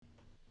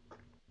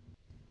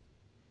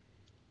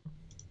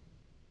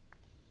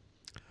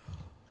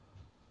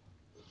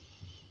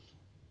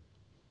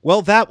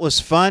Well, that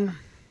was fun.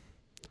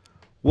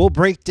 We'll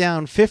break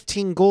down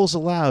 15 goals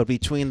allowed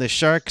between the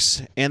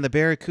Sharks and the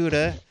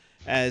Barracuda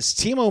as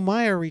Timo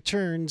Meyer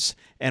returns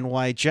and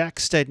why Jack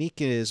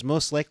Studnicka is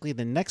most likely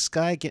the next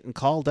guy getting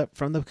called up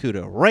from the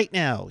Cuda right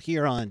now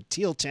here on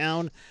Teal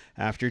Town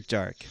After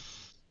Dark.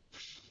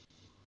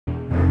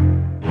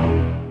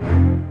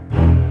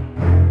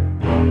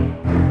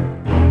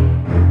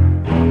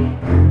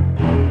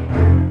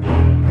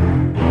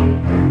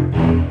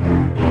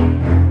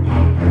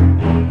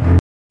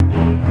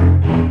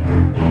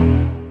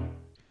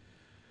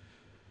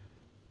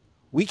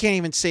 We can't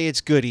even say it's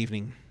good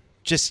evening,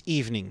 just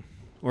evening.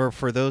 Or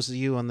for those of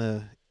you on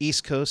the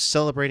East Coast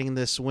celebrating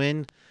this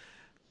win,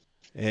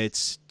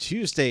 it's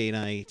Tuesday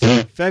night,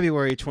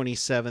 February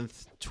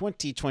 27th,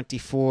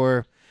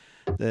 2024.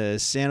 The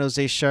San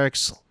Jose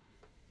Sharks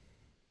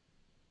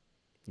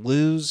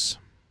lose,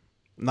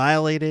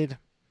 annihilated,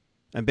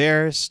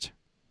 embarrassed,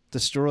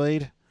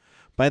 destroyed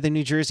by the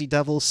New Jersey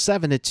Devils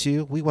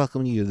 7-2. We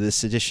welcome you to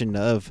this edition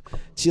of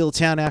Teal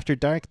Town After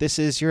Dark. This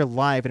is your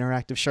live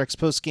interactive Sharks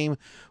postgame.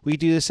 We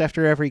do this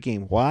after every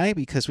game. Why?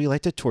 Because we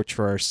like to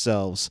torture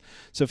ourselves.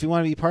 So if you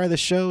want to be part of the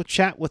show,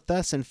 chat with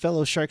us and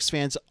fellow Sharks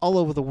fans all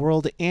over the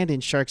world and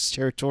in Sharks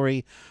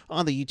territory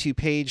on the YouTube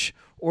page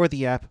or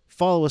the app.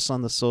 Follow us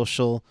on the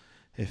social,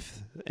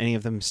 if any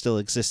of them still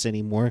exist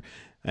anymore,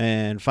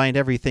 and find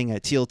everything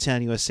at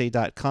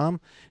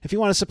tealtownusa.com. If you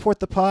want to support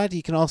the pod,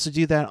 you can also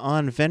do that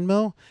on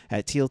Venmo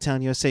at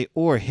tealtownusa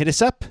or hit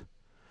us up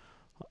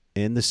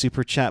in the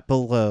super chat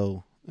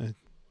below.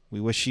 We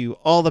wish you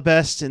all the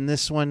best in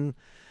this one,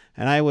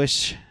 and I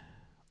wish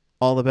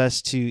all the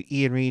best to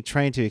Ian Reed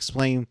trying to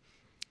explain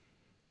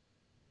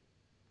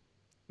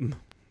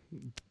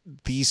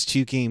these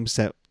two games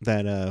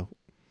that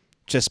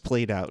just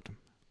played out.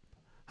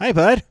 Hi,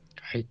 bud.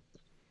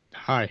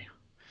 Hi.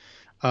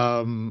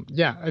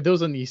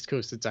 Those on the East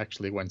Coast, it's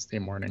actually Wednesday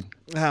morning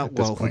at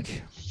this point.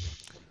 Okay.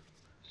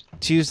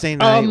 Tuesday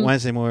night,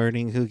 Wednesday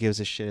morning, who gives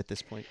a shit at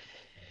this point?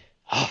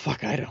 Oh,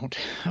 fuck, I don't.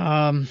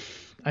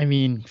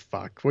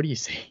 Fuck, what do you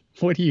say?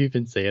 What do you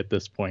even say at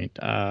this point?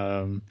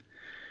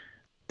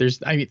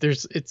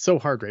 It's so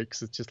hard, right?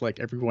 Because it's just like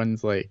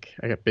everyone's like,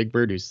 I got Big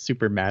Bird who's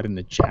super mad in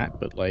the chat,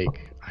 but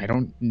like, I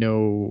don't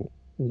know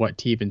what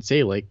to even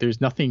say. Like, there's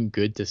nothing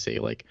good to say.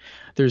 Like,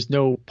 there's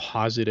no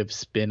positive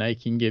spin I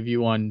can give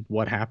you on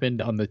what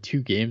happened on the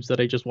two games that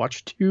I just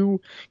watched.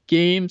 Two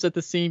games at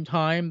the same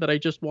time that I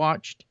just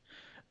watched.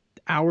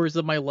 Hours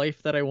of my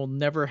life that I will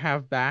never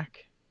have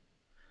back.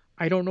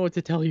 I don't know what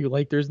to tell you.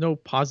 Like, there's no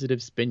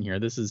positive spin here.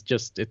 This is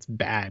just, it's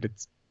bad.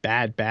 It's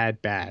bad,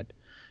 bad, bad.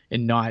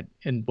 And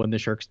when the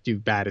Sharks do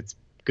bad, it's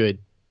good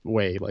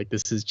way. Like,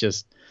 this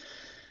was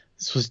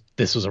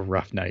a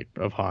rough night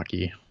of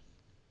hockey.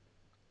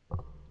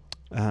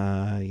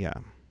 Yeah.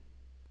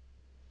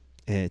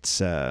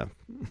 It's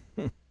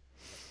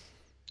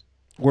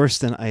worse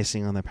than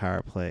icing on the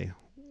power play,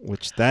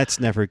 which that's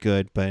never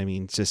good, but I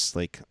mean, just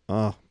like,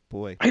 oh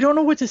boy. I don't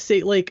know what to say.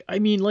 If you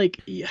want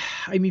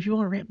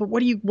to rant, but what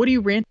do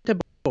you rant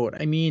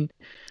about? I mean,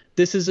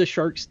 this is a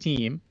Sharks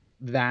team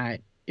that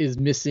is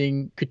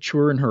missing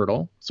Couture and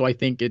Hurdle, so I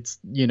think it's,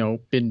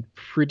 been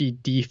pretty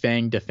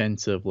defanged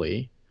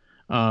defensively.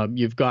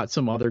 You've got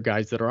some other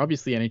guys that are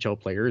obviously NHL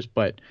players,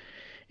 but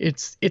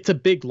it's a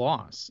big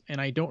loss, and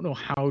I don't know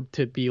how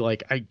to be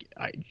like, I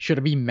should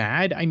I be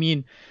mad? I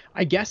mean,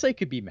 I guess I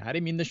could be mad.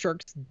 I mean, the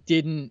Sharks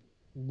didn't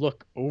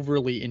look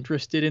overly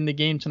interested in the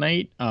game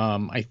tonight.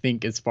 I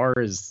think as far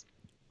as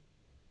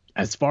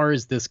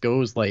this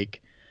goes,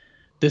 like,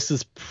 this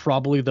is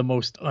probably the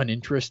most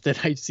uninterested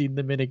I've seen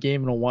them in a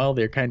game in a while.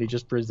 They're kind of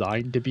just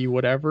resigned to be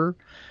whatever.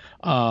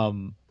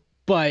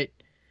 But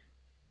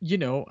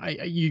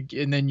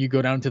and then you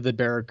go down to the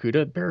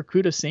Barracuda.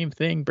 Barracuda, same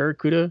thing.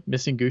 Barracuda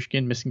missing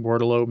Gushkin, missing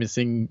Bordeleau,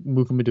 missing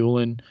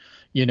Mukamadulin,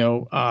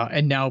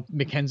 and now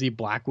Mackenzie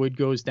Blackwood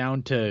goes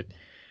down to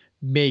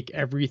make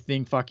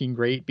everything fucking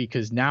great,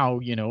 because now,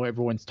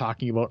 everyone's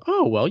talking about,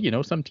 oh, well,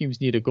 some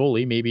teams need a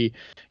goalie, maybe,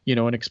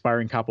 an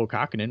expiring Kaapo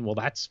Kakkonen. Well,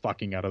 that's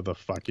fucking out of the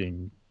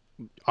fucking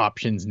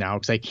options now,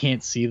 because I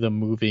can't see them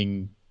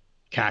moving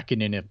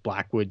Kakkonen if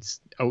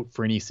Blackwood's out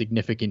for any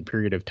significant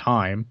period of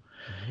time.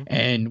 Mm-hmm.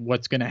 And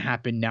what's going to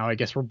happen now, I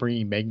guess we're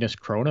bringing Magnus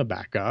Krona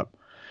back up,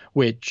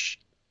 which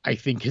I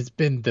think has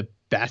been the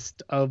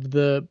best of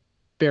the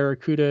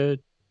Barracuda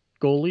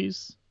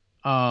goalies.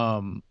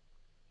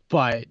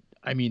 But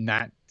I mean,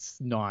 that's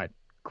not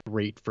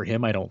great for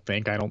him, I don't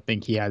think. I don't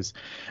think he has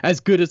as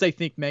good as I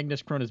think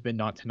Magnus Krona has been,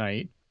 not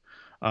tonight,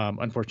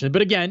 unfortunately.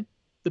 But again,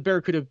 the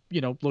Barracuda,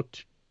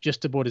 looked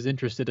just about as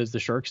interested as the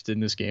Sharks did in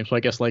this game. So I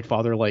guess like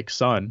father, like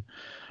son.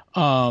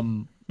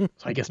 So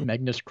I guess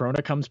Magnus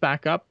Krona comes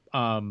back up.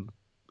 And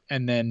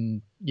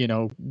then,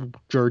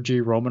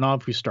 Georgi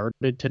Romanov, who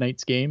started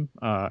tonight's game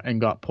and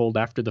got pulled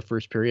after the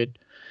first period.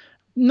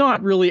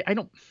 Not really. I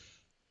don't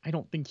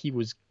think he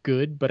was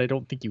good, but I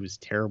don't think he was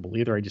terrible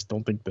either. I just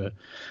don't think the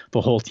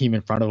whole team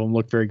in front of him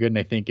looked very good. And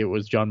I think it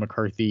was John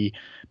McCarthy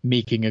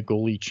making a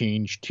goalie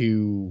change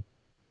to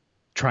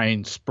try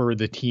and spur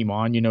the team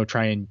on,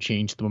 try and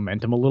change the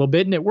momentum a little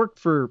bit. And it worked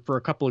for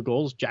a couple of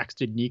goals. Jack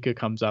Studnicka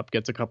comes up,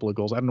 gets a couple of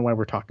goals. I don't know why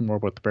we're talking more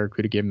about the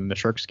Barracuda game than the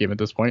Sharks game at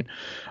this point.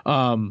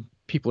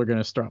 People are going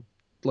to start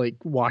like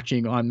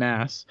watching en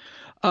masse.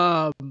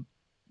 And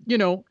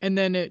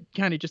then it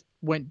kind of just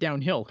went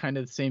downhill, kind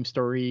of the same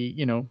story,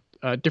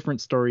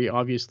 different story,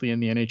 obviously, in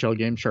the NHL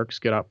game. Sharks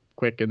get up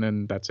quick, and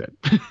then that's it.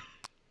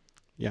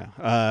 Yeah.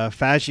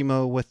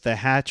 Fagimo with the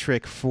hat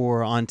trick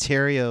for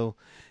Ontario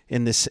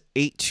in this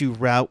 8-2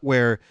 route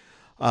where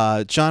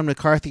John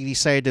McCarthy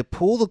decided to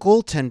pull the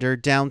goaltender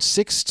down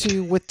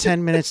 6-2 with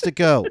 10 minutes to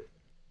go.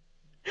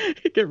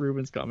 Get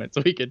Ruben's comment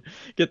so we can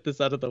get this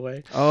out of the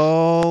way.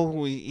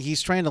 Oh,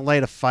 he's trying to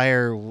light a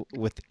fire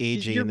with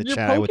AJ in the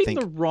chat, I would think.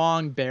 You're poking the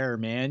wrong bear,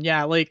 man.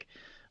 Yeah, like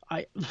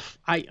I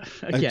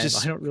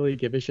don't really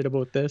give a shit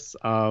about this.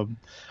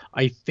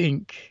 I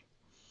think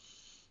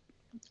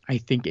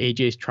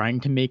AJ's trying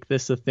to make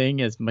this a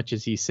thing as much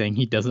as he's saying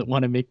he doesn't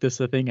want to make this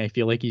a thing. I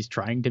feel like he's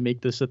trying to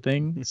make this a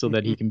thing so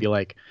that he can be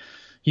like,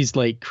 he's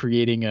like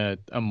creating a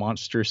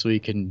monster so he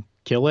can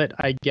kill it,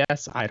 I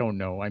guess. I don't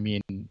know. I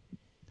mean,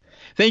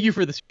 thank you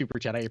for the super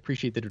chat. I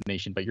appreciate the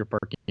donation, but you're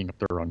barking up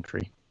the wrong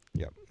tree.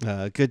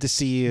 Yep. Good to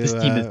see you, this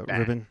team is bad.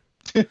 Ruben.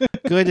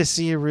 Good to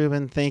see you,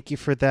 Ruben. Thank you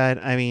for that.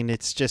 I mean,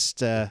 it's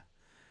just, it's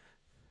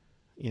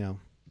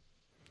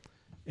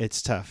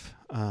tough.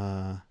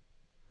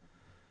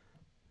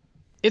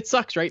 It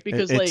sucks, right?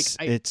 Because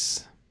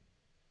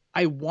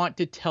I want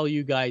to tell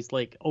you guys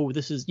like, oh,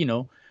 this is,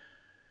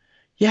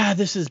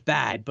 this is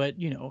bad. But,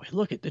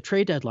 look at the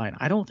trade deadline.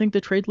 I don't think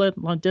the trade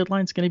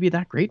deadline is going to be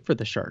that great for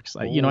the Sharks.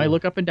 I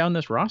look up and down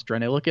this roster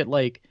and I look at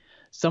like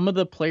some of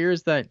the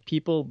players that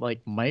people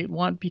like might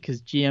want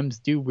because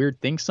GMs do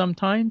weird things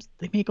sometimes.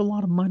 They make a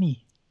lot of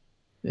money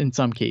in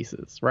some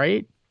cases,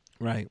 right?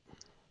 Right.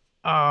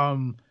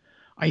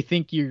 I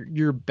think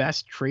your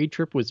best trade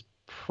trip was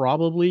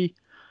probably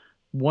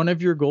one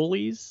of your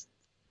goalies.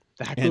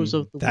 That goes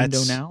out the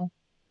window now.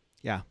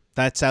 Yeah,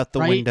 that's out the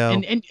window.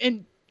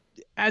 And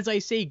as I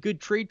say, good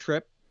trade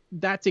trip,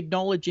 that's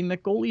acknowledging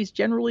that goalies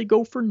generally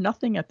go for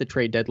nothing at the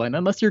trade deadline,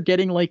 unless you're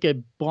getting like a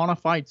bona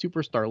fide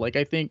superstar. Like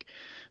I think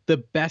the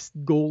best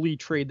goalie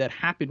trade that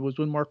happened was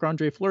when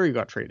Marc-Andre Fleury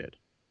got traded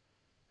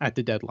at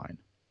the deadline.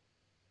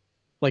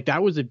 Like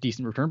that was a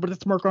decent return, but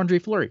it's Marc-Andre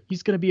Fleury.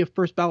 He's going to be a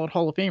first ballot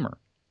Hall of Famer.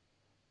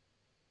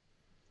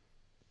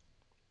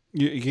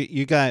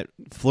 You got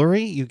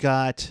Fleury, you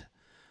got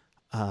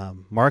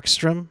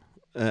Markstrom.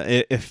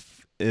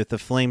 If the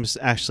Flames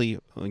actually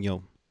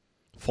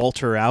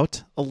falter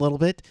out a little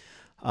bit,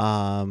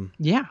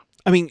 yeah.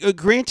 I mean,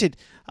 granted,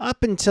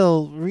 up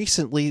until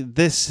recently,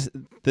 the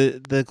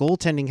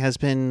goaltending has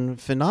been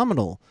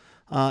phenomenal,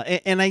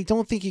 and I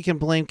don't think you can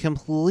blame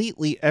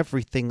completely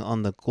everything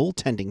on the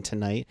goaltending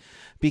tonight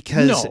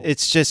because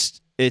it's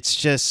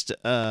just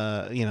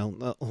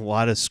a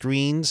lot of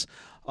screens.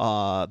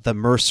 The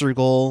Mercer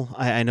goal.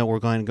 I know we're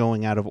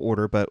going out of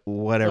order, but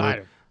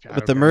whatever.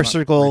 But the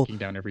Mercer goal. Breaking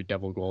down every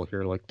Devil goal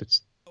here, like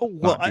that's.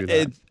 Well,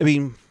 I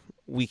mean,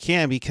 we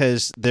can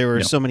because there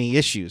were so many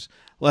issues.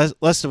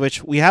 Less of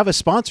which we have a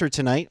sponsor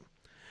tonight.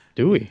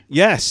 Do we?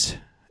 Yes,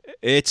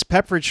 it's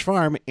Pepperidge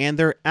Farm and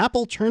their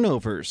apple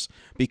turnovers.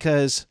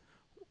 Because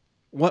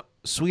what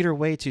sweeter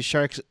way to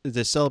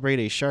celebrate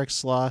a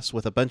Sharks loss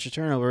with a bunch of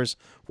turnovers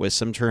with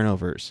some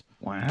turnovers?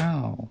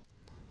 Wow.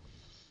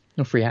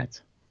 No free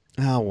ads.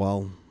 Oh,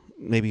 well,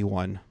 maybe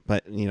one,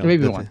 but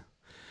maybe one.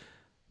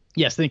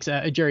 Yes, thanks,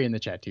 Jerry in the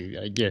chat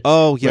too. Yeah.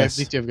 Oh, yes.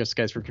 These two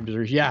guys for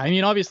computers. Yeah, I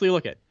mean, obviously,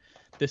 look at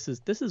this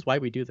is why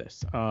we do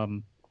this.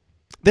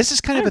 This is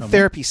kind of a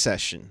therapy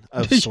session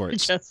of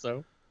sorts. I guess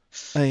so.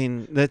 I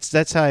mean,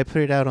 that's how I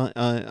put it out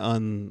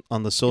on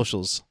the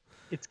socials.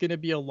 It's gonna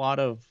be a lot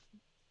of.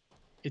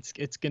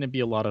 It's gonna be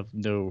a lot of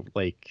no,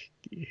 like,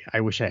 I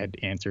wish I had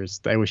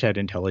answers. I wish I had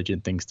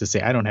intelligent things to say.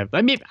 I don't have.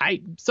 I mean,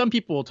 some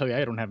people will tell you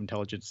I don't have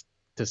intelligence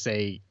to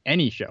say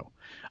any show,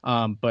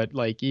 but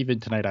like even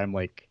tonight I'm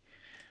like,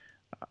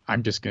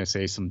 I'm just gonna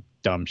say some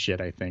dumb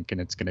shit, I think, and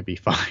it's gonna be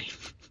fine.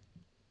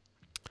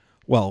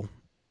 Well,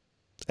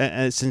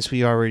 since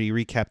we already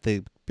recapped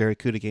the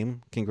Barracuda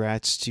game,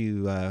 congrats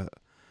to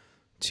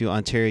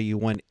Ontario. You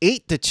won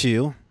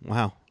 8-2.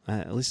 Wow,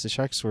 at least the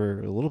Sharks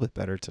were a little bit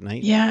better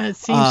tonight. Yeah,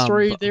 same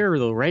story there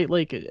though, right?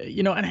 Like,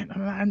 and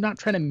I'm not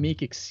trying to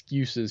make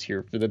excuses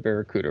here for the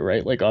Barracuda,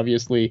 right? Like,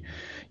 obviously,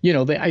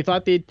 I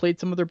thought they'd played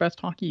some of their best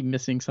hockey,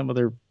 missing some of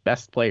their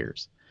best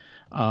players.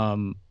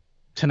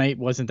 Tonight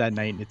wasn't that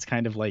night. It's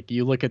kind of like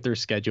you look at their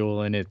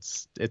schedule and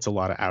it's a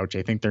lot of ouch.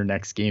 I think their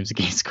next game's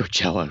against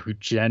Coachella, who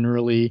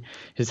generally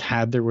has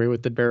had their way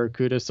with the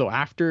Barracuda. So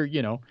after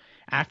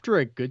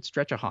a good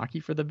stretch of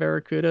hockey for the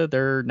Barracuda,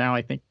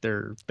 I think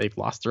they've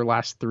lost their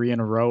last 3 in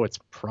a row. It's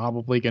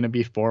probably going to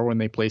be 4 when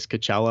they place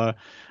Coachella.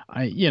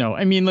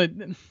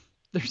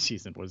 Their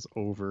season was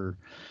over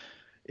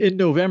in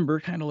November,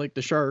 kind of like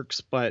the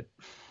Sharks, but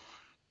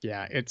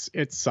yeah,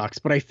 it sucks.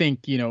 But I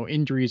think,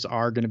 injuries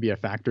are going to be a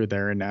factor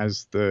there. And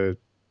as the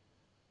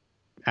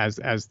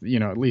as you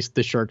know, at least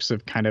the Sharks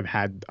have kind of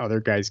had other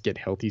guys get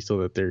healthy, so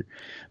that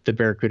the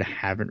Barracuda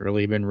haven't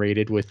really been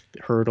rated with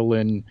Hurdle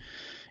and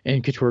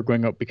Couture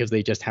going up, because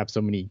they just have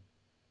so many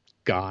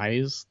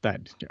guys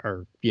that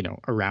are,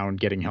 around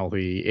getting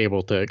healthy,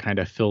 able to kind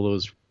of fill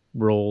those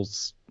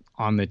roles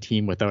on the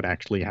team without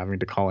actually having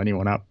to call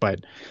anyone up.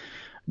 But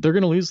they're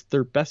going to lose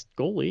their best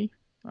goalie,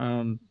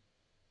 and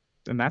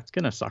that's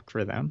going to suck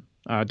for them,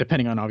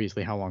 depending on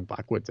obviously how long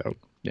Blackwood's out.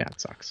 Yeah, it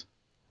sucks.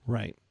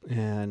 Right.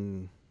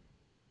 And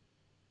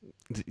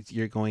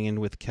you're going in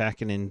with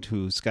Kakinen,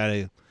 who's got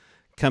to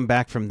come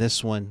back from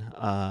this one.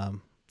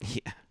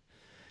 Yeah.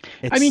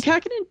 I mean,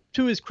 Kakinen,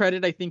 to his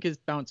credit, I think has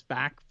bounced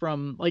back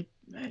from, like,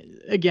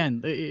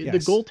 again, the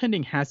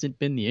goaltending hasn't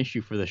been the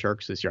issue for the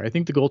Sharks this year. I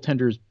think the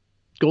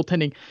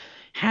goaltending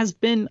has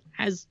been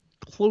as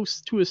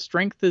close to a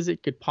strength as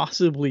it could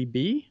possibly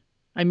be.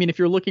 I mean, if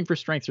you're looking for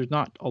strengths, there's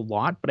not a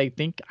lot, but I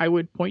think I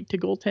would point to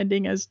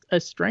goaltending as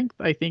a strength.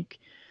 I think,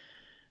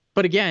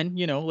 but again,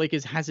 like,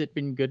 has it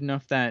been good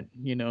enough that,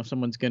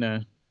 someone's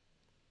gonna,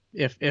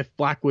 if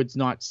Blackwood's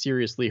not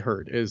seriously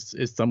hurt, is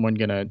someone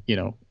gonna,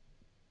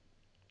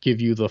 give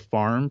you the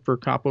farm for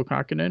Kaapo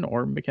Kakinen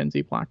or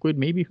Mackenzie Blackwood?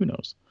 Maybe, who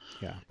knows?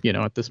 Yeah.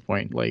 At this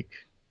point, like,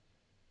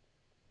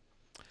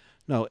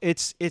 no,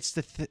 it's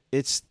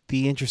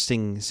the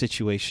interesting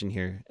situation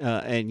here.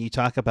 And you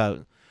talk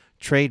about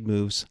trade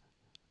moves,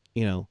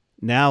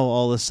 now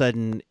all of a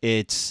sudden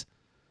it's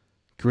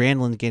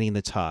Granlund getting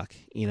the talk,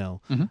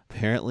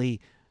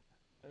 apparently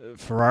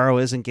Ferraro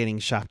isn't getting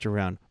shopped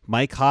around.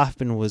 Mike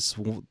Hoffman was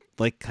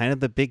like kind of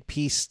the big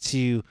piece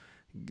to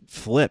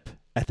flip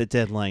at the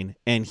deadline,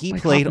 and he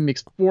Mike played Hoffman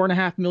makes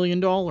 $4.5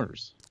 million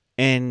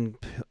and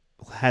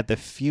had the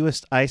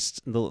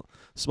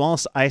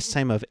smallest ice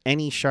time of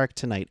any Shark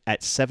tonight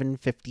at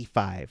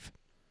 7:55.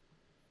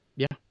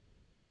 Yeah,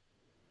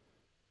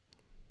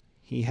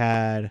 he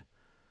had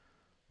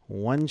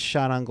one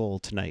shot on goal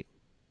tonight.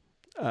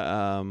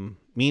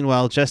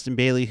 Meanwhile, Justin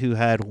Bailey, who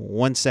had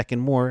 1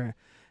 second more,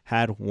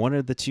 had one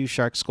of the two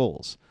Sharks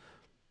goals,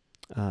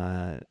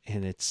 and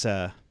it's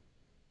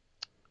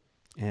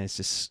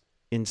just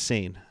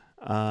insane.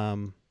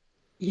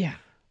 Yeah.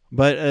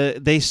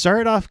 But they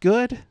started off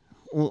good.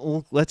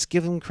 Let's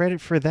give them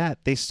credit for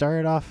that. They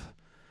started off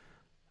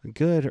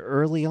good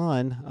early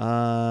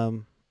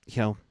on.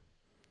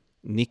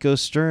 Nico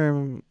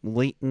Sturm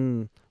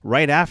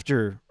right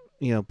after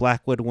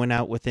Blackwood went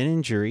out with an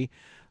injury,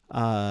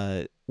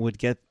 would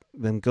get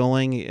them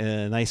going.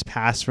 A nice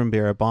pass from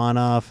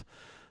Barabanov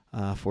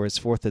for his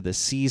fourth of the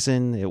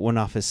season. It went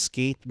off his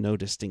skate, no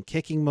distinct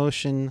kicking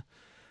motion,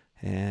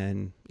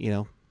 and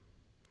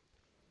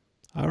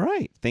all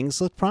right, things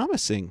look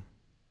promising.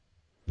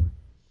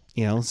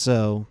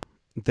 So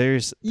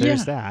there's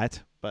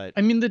that. But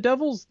I mean, the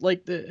Devils,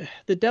 like, the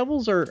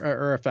Devils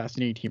are a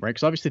fascinating team, right?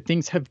 Because obviously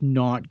things have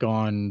not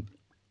gone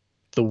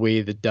the way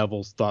the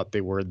Devils thought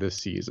they were this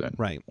season.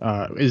 Right.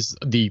 Is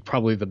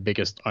probably the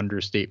biggest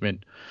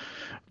understatement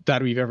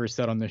that we've ever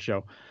said on this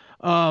show.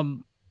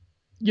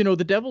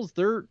 The Devils,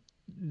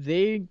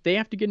 they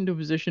have to get into a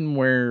position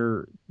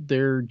where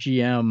their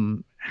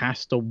GM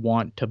has to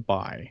want to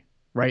buy,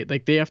 right?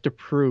 Like, they have to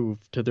prove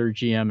to their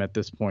GM at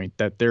this point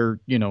that they're,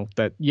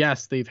 that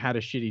yes, they've had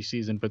a shitty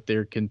season, but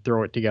they can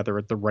throw it together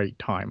at the right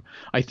time.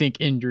 I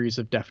think injuries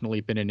have definitely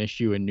been an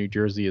issue in New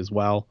Jersey as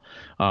well.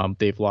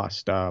 They've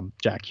lost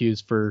Jack Hughes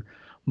for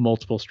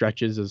multiple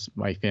stretches, as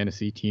my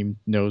fantasy team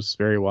knows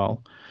very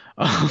well.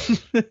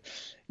 So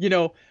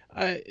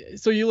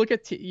you look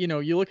at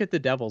the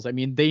Devils. I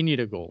mean, they need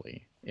a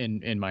goalie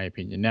in my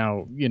opinion.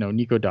 Now,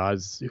 Nico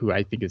Dawes, who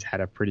I think has had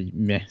a pretty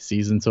meh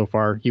season so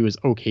far. He was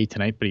okay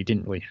tonight, but he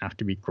didn't really have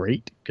to be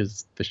great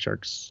because the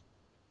Sharks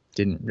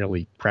didn't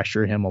really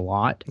pressure him a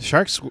lot. The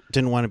Sharks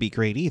didn't want to be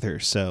great either,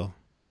 so.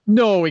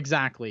 No,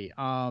 exactly.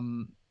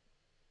 So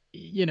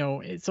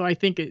I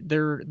think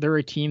they're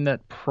a team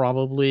that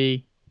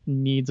probably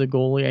needs a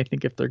goalie. I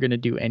think if they're going to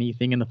do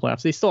anything in the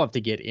playoffs, they still have to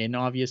get in,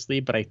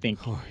 obviously, but I think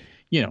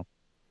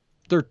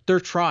they're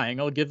trying.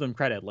 I'll give them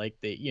credit. Like,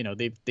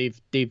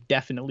 they've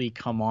definitely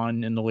come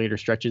on in the later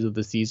stretches of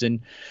the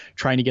season,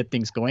 trying to get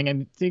things going. I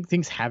mean,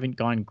 things haven't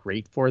gone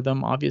great for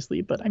them,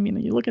 obviously, but I mean,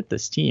 you look at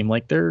this team,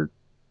 like, they're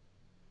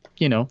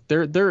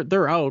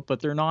out, but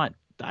they're not.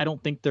 I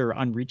don't think they're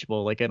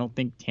unreachable. Like, I don't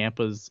think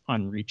Tampa's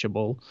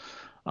unreachable.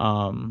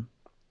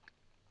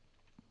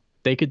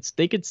 They could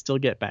still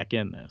get back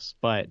in this,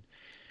 but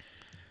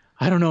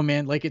I don't know,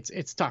 man. Like,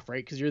 it's tough,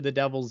 right? Because you're the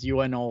Devils. You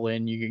went all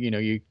in.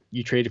 You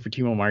traded for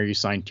Timo Meier. You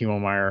signed Timo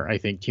Meier. I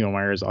think Timo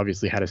Meier has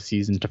obviously had a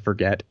season to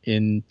forget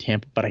in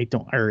Tampa, but in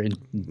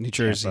New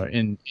Jersey. Tampa,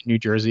 in New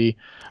Jersey.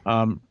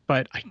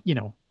 But I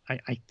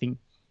think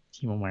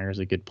Timo Meier is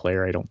a good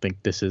player. I don't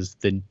think this is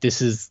the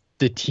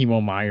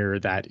Timo Meier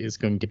that is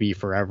going to be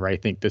forever. I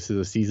think this is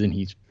a season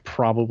he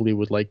probably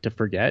would like to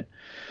forget.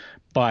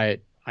 But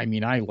I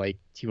mean, I like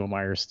Timo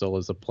Meier still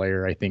as a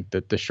player. I think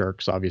that the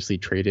Sharks obviously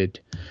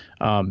traded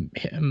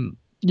him.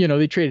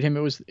 They traded him.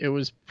 It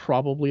was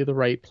probably the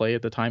right play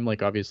at the time.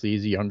 Like, obviously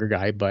he's a younger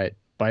guy, but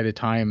by the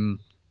time,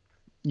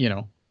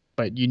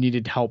 but you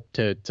needed help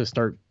to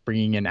start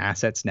bringing in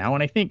assets now.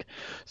 And I think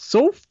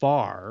so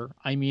far,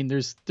 I mean,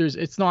 there's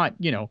it's not,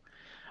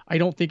 I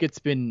don't think it's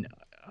been,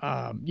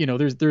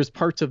 there's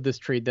parts of this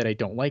trade that I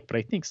don't like, but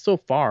I think so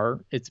far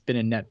it's been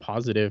a net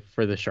positive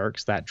for the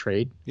Sharks, that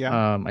trade.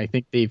 Yeah. I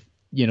think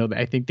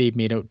I think they've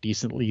made out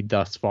decently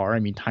thus far. I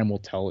mean, time will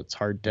tell. It's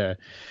hard to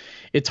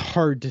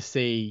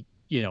say,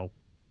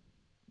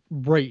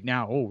 right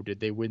now, oh, did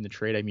they win the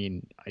trade? I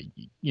mean,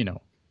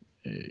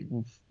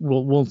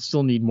 we'll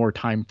still need more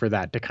time for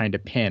that to kind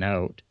of pan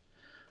out.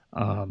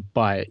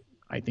 But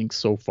I think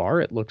so far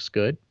it looks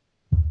good.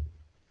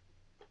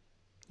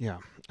 Yeah,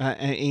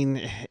 I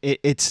mean,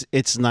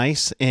 it's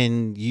nice,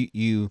 and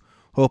you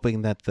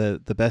hoping that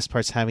the best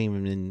part's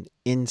having him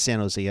in San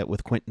Jose yet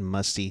with Quentin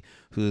Musty,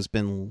 who's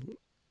been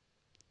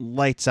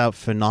lights out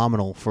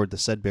phenomenal for the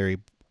Sudbury.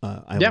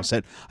 Yep.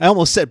 I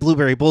almost said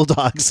Blueberry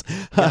Bulldogs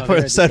No, for they're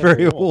the the Sudbury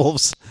Sudbury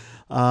Wolves.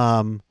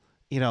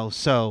 Wolves.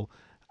 So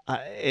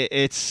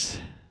it's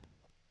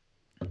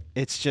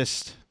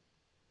just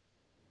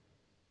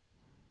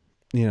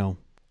you know.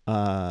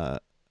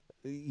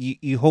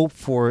 You hope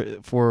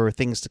for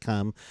things to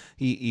come.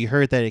 You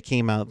heard that it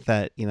came out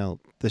that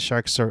the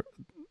Sharks are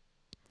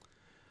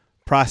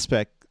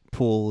prospect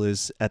pool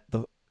is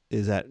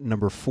at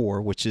number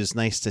 4, which is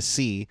nice to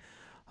see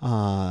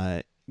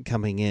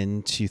coming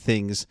into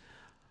things.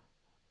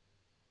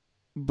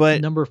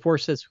 But Number 4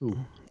 says who?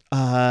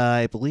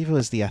 I believe it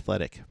was the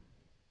Athletic.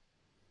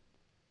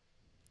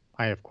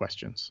 I have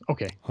questions.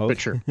 Okay, Hope. but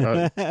sure.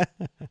 At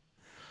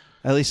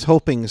least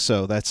hoping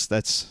so. That's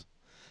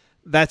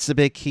the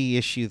big key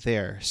issue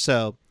there.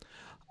 So,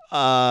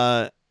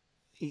 the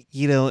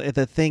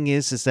thing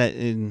is that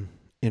in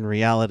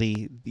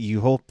reality,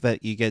 you hope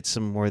that you get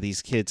some more of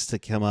these kids to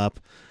come up,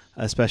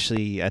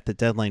 especially at the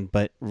deadline.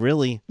 But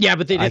really, Yeah,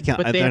 but they I did. can't.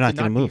 But they They're have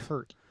to not going not to be move.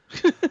 hurt.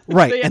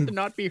 Right, They have to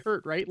not be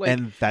hurt, right? Like,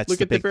 and that's look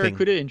the at the big thing.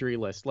 Barracuda injury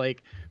list.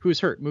 Like, who's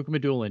hurt?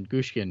 Mukamadulin,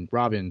 Gushkin,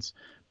 Robbins,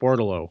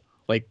 Bordelot.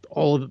 Like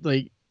all of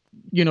like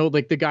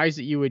the guys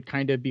that you would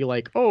kind of be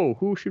like, oh,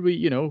 who should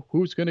we?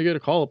 Who's going to get a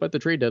call up at the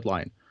trade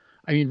deadline?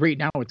 I mean, right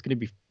now it's going to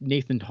be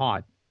Nathan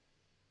Todd.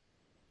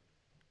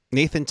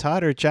 Nathan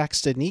Todd or Jack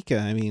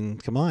Studnicka. I mean,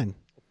 come on.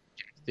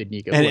 Did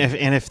Nico?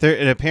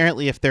 And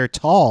apparently if they're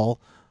tall,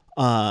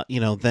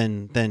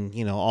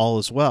 then all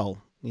is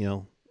well.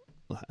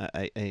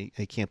 I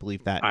can't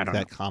believe that I don't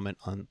know. comment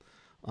on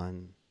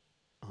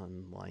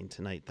online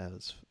tonight. That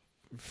is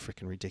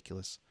freaking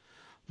ridiculous.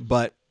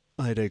 But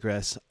I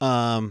digress.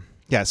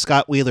 Yeah,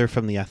 Scott Wheeler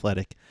from the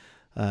Athletic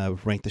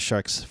ranked the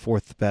Sharks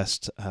 4th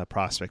best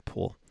prospect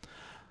pool.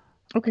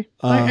 Okay.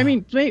 I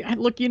mean,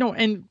 look,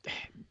 and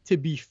to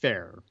be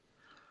fair,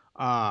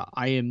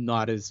 I am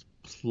not as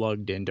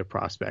plugged into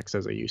prospects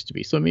as I used to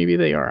be. So maybe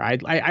they are.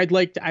 I'd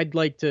like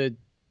to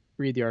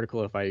read the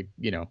article if I'll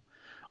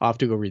have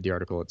to go read the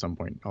article at some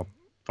point. I'll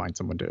find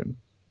someone to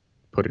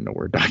put in a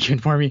Word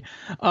document for me.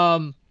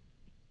 I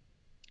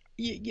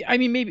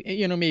mean,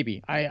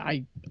 maybe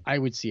I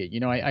would see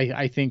it.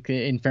 I think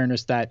in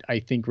fairness that I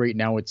think right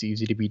now it's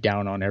easy to be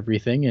down on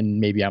everything, and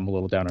maybe I'm a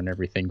little down on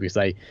everything because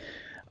I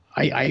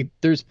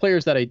there's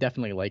players that I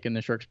definitely like in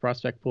the Sharks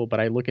prospect pool,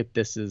 but I look at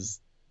this as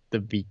the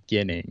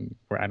beginning,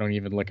 where I don't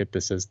even look at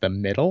this as the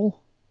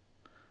middle.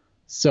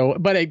 So,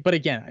 but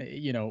again,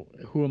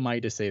 who am I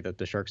to say that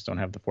the Sharks don't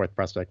have the 4th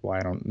prospect? Well,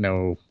 I don't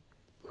know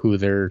who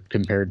they're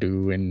compared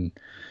to, and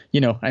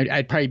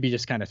I'd probably be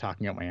just kind of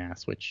talking out my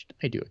ass, which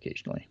I do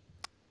occasionally.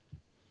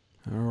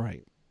 All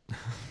right.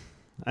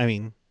 I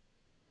mean,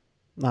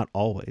 not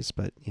always,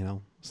 but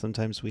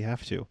sometimes we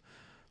have to.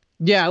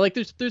 Yeah, like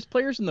there's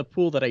players in the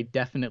pool that I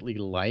definitely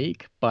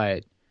like,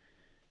 but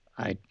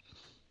I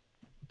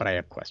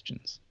have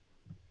questions.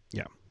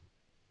 Yeah.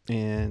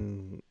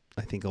 And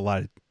I think a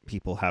lot of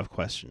people have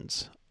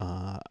questions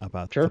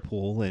about Sure. the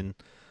pool and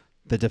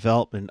the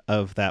development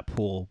of that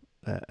pool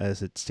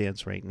as it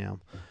stands right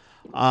now.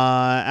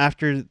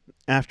 After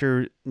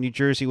New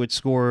Jersey would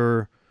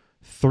score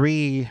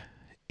 3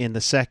 in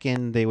the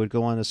second, they would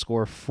go on to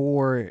score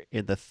 4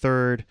 in the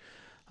third.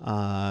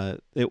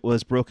 It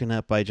was broken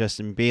up by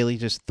Justin Bailey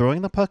just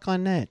throwing the puck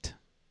on net.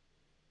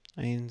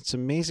 I mean, it's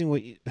amazing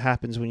what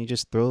happens when you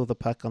just throw the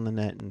puck on the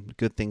net, and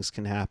good things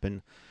can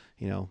happen.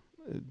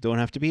 Don't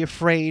have to be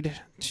afraid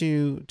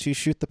to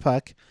shoot the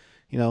puck.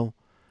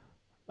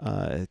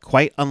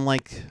 Quite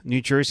unlike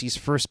New Jersey's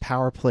first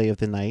power play of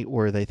the night,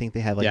 where they think they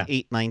had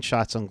 8-9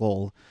 shots on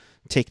goal.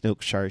 Take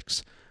note,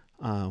 Sharks.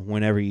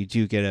 Whenever you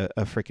do get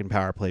a freaking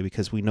power play,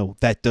 because we know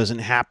that doesn't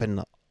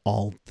happen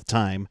all the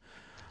time.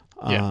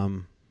 Yeah.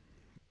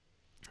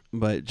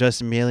 But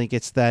Justin Bailey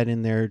gets that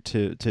in there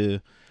to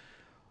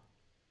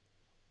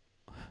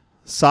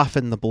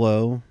soften the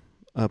blow,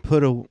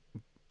 put a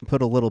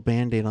little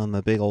Band-Aid on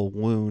the big old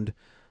wound.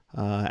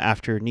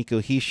 After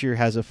Nico Hischier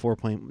has a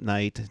 4-point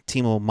night,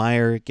 Timo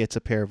Meier gets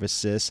a pair of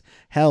assists.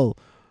 Hell,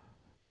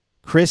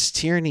 Chris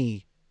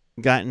Tierney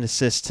got an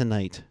assist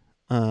tonight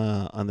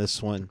on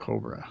this one.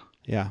 Cobra.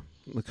 Yeah.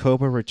 The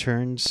Cobra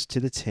returns to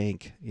the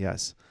tank.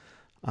 Yes.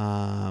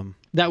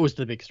 That was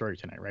the big story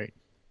tonight, right?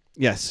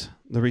 Yes,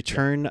 the Yeah.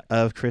 return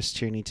of Chris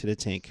Tierney to the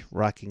tank,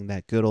 rocking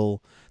that good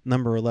old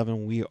number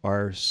 11 we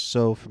are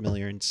so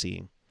familiar in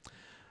seeing.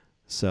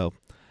 So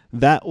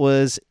that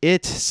was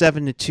it.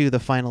 7-2, the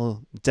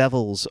final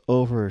Devils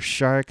over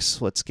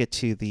Sharks. Let's get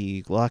to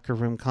the locker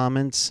room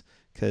comments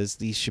because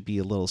these should be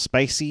a little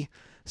spicy,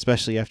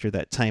 especially after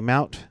that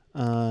timeout,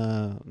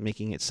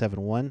 making it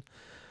 7-1.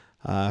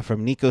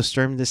 From Nico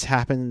Sturm, this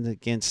happened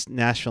against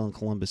Nashville and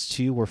Columbus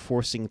too. We're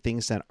forcing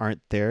things that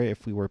aren't there.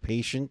 If we were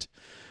patient,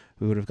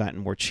 we would have gotten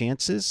more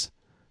chances.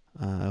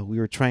 We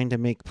were trying to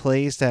make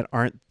plays that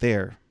aren't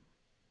there.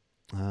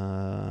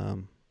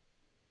 Um,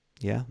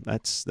 yeah,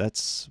 that's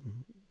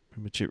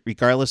pretty much it.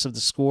 Regardless of the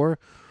score,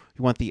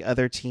 we want the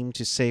other team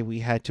to say we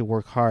had to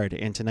work hard,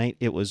 and tonight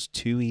it was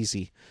too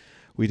easy.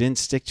 We didn't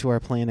stick to our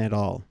plan at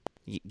all.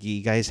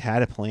 You guys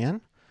had a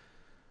plan.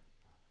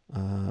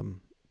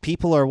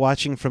 People are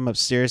watching from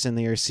upstairs and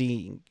they are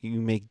seeing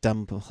you make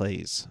dumb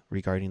plays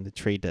regarding the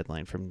trade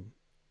deadline from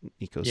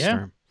Nico Yeah.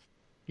 Sturm.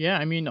 Yeah.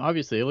 I mean,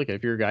 obviously, look,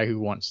 if you're a guy who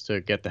wants to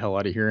get the hell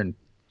out of here and,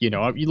 you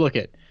look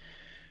at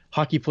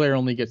hockey player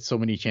only gets so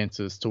many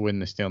chances to win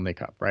the Stanley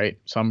Cup, right?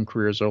 Some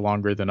careers are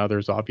longer than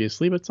others,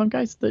 obviously, but some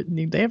guys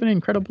they have an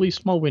incredibly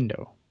small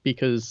window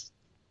because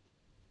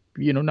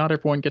not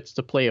everyone gets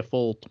to play a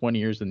full 20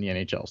 years in the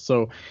NHL.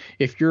 So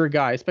if you're a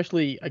guy,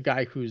 especially a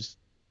guy who's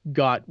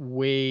got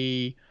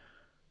way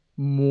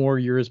more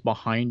years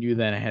behind you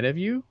than ahead of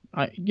you,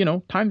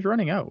 time's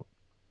running out.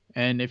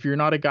 And if you're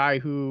not a guy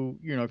who,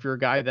 if you're a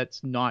guy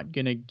that's not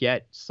going to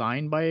get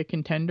signed by a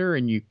contender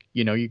and you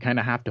kind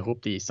of have to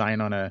hope that you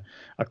sign on a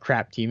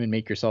crap team and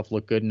make yourself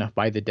look good enough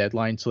by the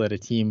deadline so that a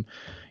team,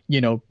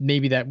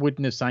 maybe that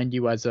wouldn't have signed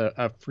you as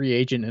a free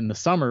agent in the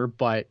summer,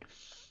 but,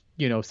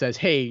 says,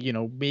 hey,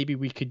 maybe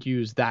we could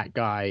use that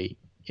guy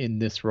in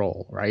this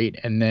role. Right.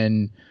 And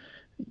then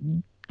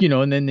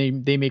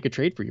they make a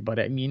trade for you. But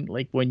I mean,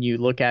 like when you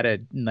look at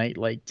a night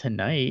like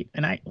tonight,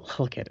 and I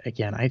look at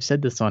again, I've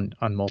said this on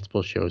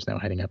multiple shows now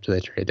heading up to the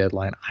trade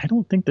deadline. I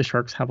don't think the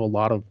Sharks have a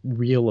lot of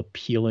real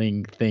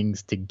appealing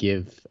things to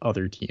give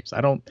other teams.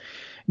 I don't.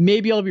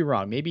 Maybe I'll be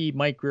wrong. Maybe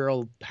Mike Greer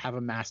will have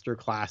a master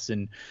class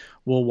and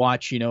we'll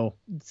watch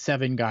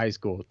 7 guys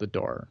go out the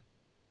door.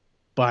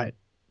 But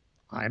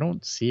I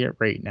don't see it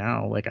right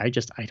now. Like I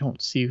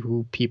don't see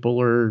who people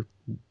are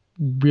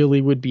really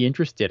would be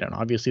interested in.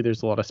 Obviously,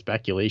 there's a lot of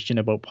speculation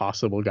about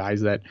possible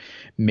guys that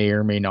may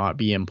or may not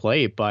be in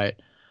play, but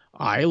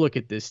I look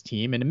at this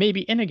team and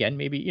again,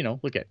 maybe,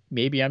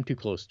 maybe I'm too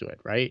close to it,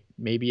 right?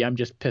 Maybe I'm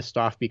just pissed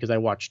off because I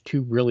watched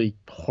 2 really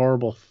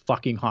horrible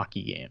fucking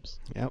hockey games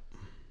Yep.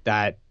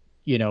 that,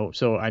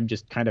 so I'm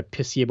just kind of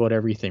pissy about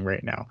everything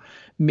right now.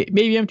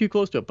 Maybe I'm too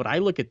close to it, but I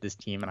look at this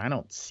team and I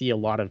don't see a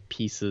lot of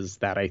pieces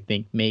that I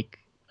think make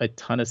a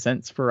ton of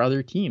sense for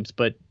other teams,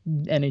 but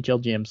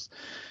NHL GMs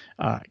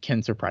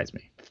can surprise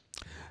me.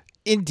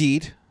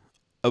 Indeed.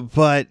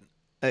 But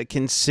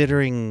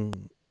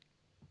considering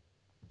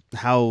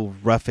how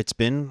rough it's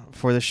been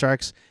for the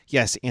Sharks,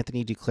 yes,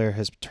 Anthony Duclair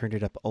has turned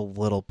it up a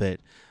little bit.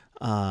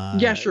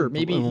 Yeah, sure.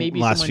 Maybe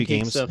Last someone few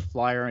takes games, a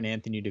flyer on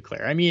Anthony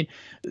Duclair. I mean,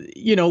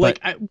 but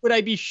would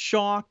I be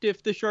shocked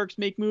if the Sharks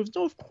make moves?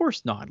 No, of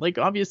course not. Like,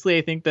 obviously,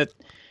 I think that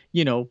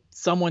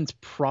someone's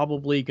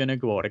probably going to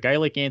go out. A guy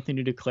like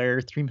Anthony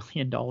Duclair, $3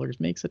 million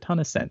makes a ton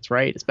of sense,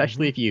 right?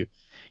 Especially mhm. if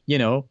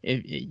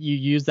if you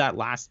use that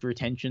last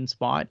retention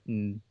spot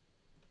and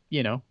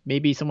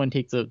maybe someone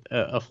takes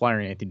a flyer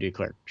on Anthony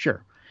Duclair.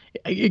 Sure,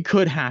 it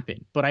could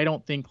happen, but I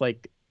don't think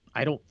that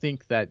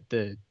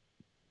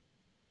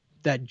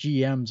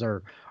GMs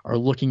are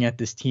looking at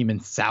this team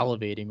and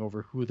salivating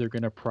over who they're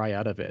going to pry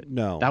out of it.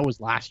 No, That was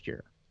last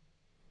year.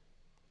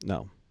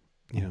 no,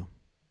 you know,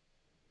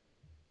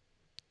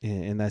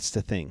 and that's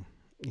the thing,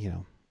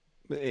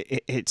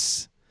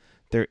 it's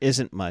there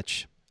isn't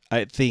much.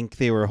 I think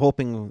they were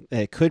hoping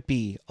it could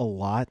be a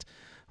lot,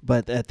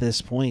 but at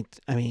this point,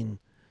 I mean,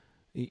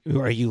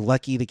 are you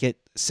lucky to get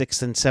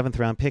 6th and 7th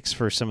round picks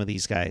for some of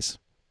these guys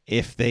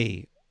if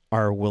they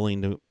are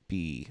willing to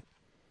be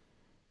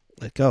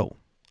let go?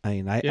 I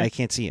mean, Yeah. I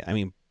can't see it. I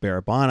mean,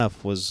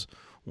 Barabanov was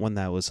one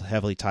that was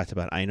heavily talked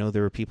about. I know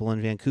there were people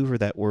in Vancouver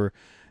that were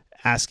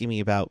asking me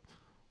about,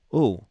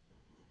 oh,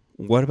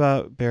 what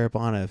about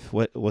Barabanov?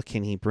 What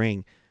can he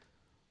bring?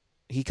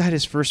 He got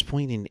his first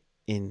point in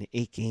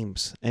 8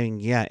 games. I mean,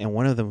 yeah, and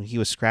one of them he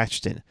was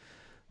scratched in.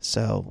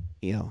 So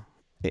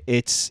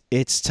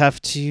it's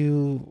tough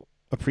to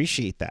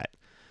appreciate that.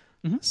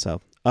 Mm-hmm.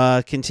 So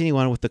continue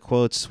on with the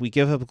quotes. We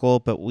give up a goal,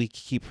 but we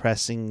keep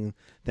pressing.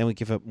 Then we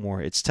give up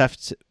more. It's tough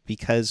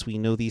because we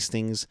know these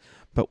things,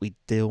 but we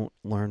don't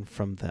learn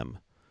from them.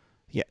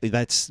 Yeah,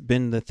 that's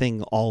been the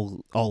thing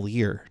all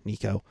year,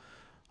 Nico,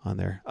 on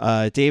there.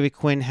 David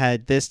Quinn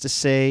had this to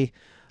say.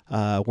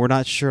 We're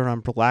not sure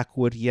on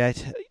Blackwood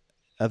yet,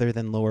 other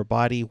than lower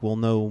body. We'll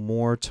know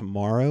more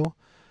tomorrow.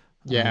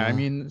 Yeah, I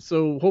mean,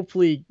 so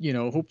hopefully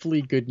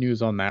good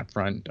news on that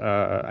front.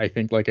 I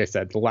think, like I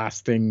said, the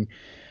last thing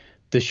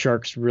the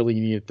Sharks really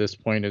need at this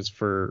point is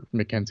for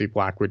Mackenzie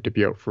Blackwood to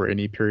be out for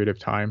any period of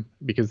time,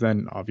 because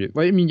then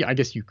obviously, I mean, I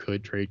guess you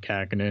could trade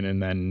Kakkonen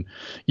and then,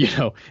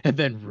 and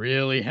then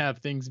really have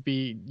things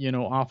be,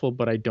 awful.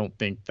 But I don't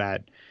think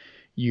that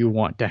you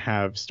want to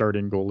have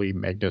starting goalie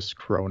Magnus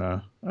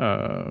Corona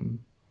on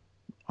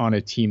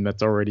a team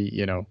that's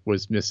already,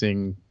 was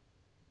missing.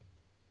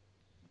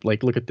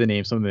 Like, look at the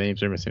names. Some of the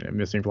names are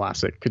missing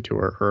Vlasic,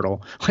 Couture,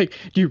 Hurdle. Like,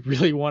 do you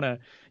really want to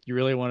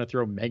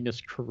throw Magnus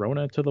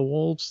Corona to the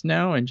Wolves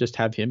now and just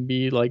have him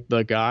be like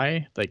the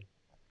guy? Like,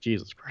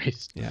 Jesus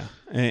Christ. Yeah.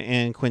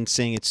 And Quinn's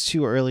saying it's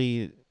too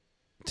early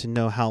to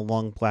know how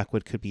long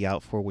Blackwood could be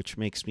out for, which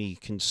makes me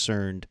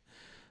concerned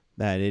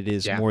that it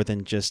is more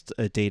than just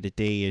a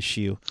day-to-day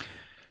issue.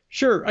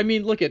 Sure. I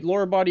mean, look at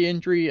lower body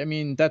injury. I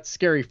mean, that's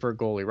scary for a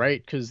goalie,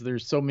 right? Because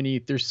there's so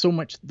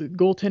much, the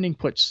goaltending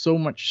puts so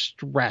much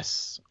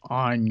stress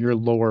on your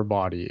lower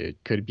body.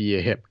 It could be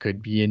a hip,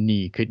 could be a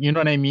knee, you know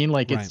what I mean?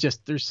 Like, right. It's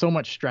just, there's so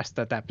much stress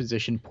that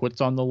position puts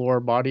on the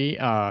lower body.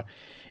 And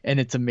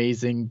it's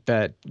amazing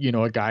that,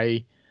 a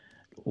guy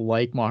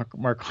like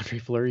Marc-Andre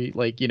Fleury,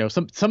 like,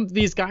 some of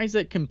these guys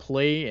that can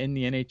play in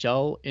the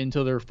NHL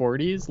into their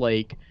 40s,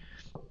 like,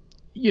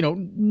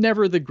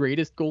 never the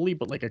greatest goalie,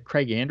 but like a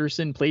Craig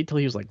Anderson played till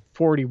he was like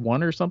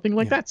 41 or something.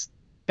 Like, that's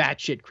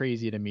that shit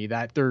crazy to me,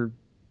 that their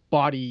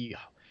body,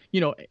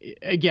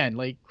 again,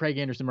 like Craig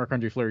Anderson,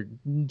 Marc-Andre Fleury,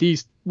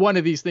 one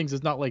of these things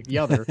is not like the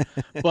other.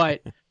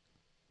 But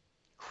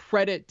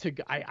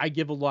I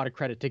give a lot of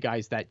credit to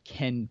guys that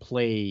can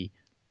play,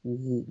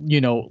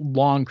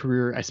 long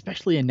career,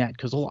 especially in net,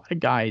 because a lot of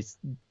guys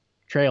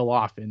trail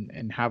off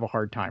and have a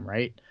hard time,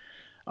 right?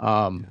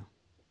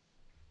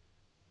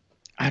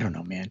 I don't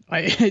know, man. I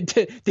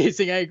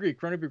agree.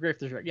 Corona would be great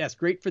for the Sharks. Yes,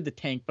 great for the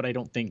tank, but I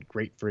don't think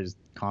great for his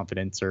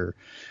confidence or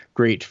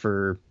great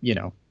for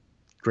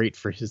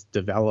his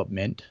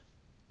development.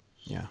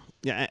 Yeah.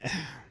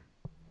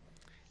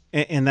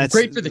 And that's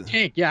great for the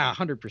tank. Yeah,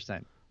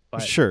 100%.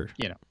 But, sure.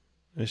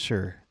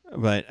 Sure.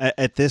 But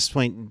at this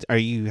point, are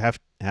you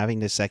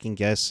having to second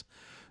guess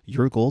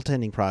your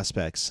goaltending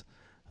prospects?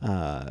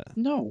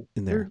 No.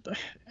 In there.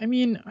 I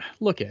mean,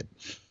 look at.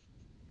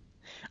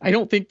 I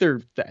don't think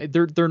they're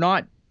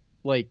not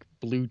like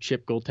blue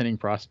chip goaltending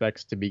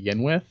prospects to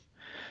begin with.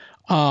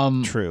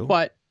 True.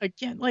 But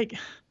again, like,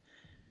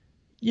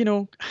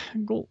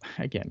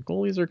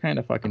 goalies are kind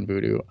of fucking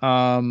voodoo.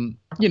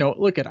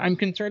 Look at, I'm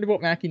concerned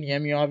about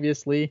Mäkiniemi,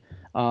 obviously.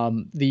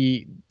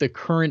 The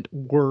current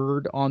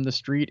word on the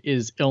street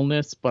is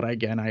illness, but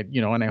again,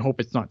 and I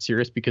hope it's not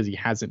serious, because he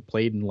hasn't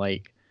played in,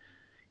 like,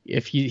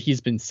 if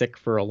he's been sick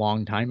for a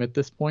long time at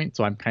this point.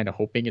 So I'm kind of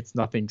hoping it's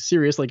nothing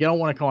serious. Like, I don't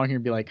want to come on here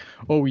and be like,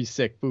 oh, he's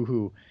sick,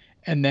 boo-hoo.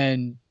 And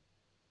then,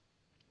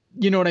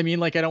 you know what I mean?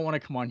 Like, I don't want to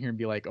come on here and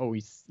be like, oh,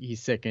 he's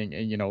sick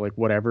and like,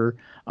 whatever.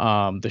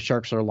 The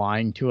Sharks are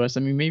lying to us. I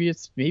mean, maybe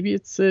it's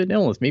an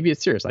illness. Maybe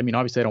it's serious. I mean,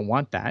 obviously I don't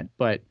want that,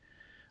 but,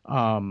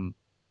 Mäkiniemi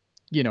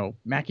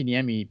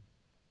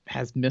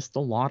has missed a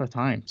lot of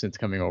time since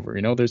coming over.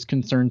 There's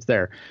concerns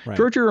there. Right.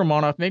 Georgi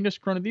Romanov, Magnus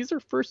Corona, these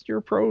are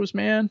first-year pros,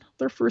 man.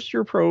 They're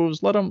first-year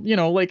pros. Let them,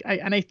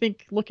 I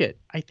think,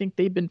 I think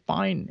they've been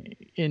fine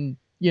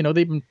they've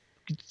been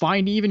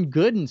fine, even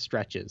good in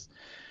stretches.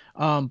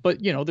 But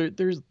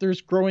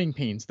there's growing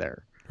pains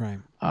there. Right.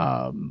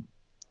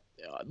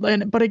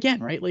 But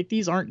again, right, like,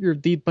 these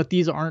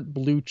aren't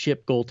blue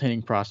chip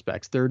goaltending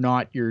prospects. They're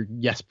not your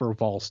Jesper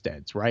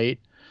Wallsteds, right?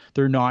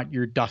 They're not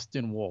your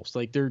Dustin Wolfs.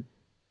 Like,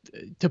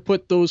 to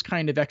put those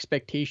kind of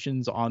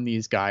expectations on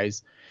these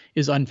guys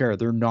is unfair.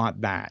 They're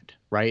not that,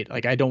 right?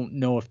 Like, I don't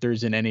know if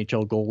there's an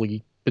NHL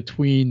goalie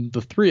between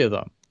the three of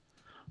them,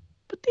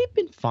 but they've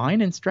been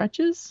fine in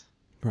stretches.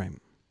 Right.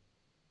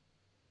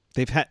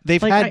 They've had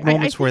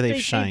moments where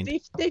they've shined.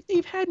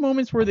 They've had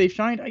moments where they've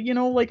shined. I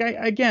don't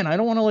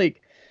want to,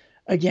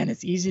 again,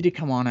 it's easy to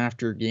come on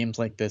after games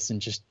like this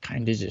and just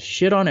kind of just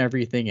shit on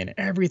everything, and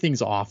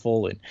everything's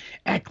awful, and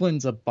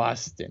Eklund's a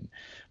bust, and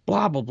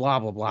blah, blah, blah,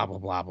 blah, blah, blah,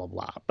 blah, blah,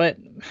 blah. But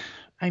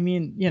I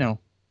mean,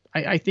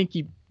 I think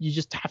you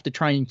just have to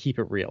try and keep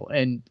it real.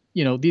 And,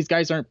 these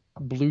guys aren't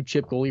blue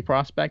chip goalie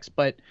prospects,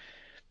 but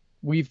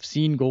we've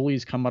seen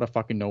goalies come out of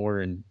fucking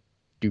nowhere and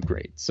do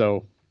great.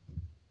 So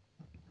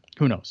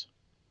who knows?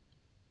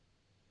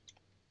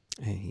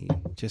 He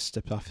just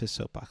stepped off his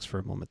soapbox for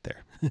a moment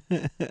there.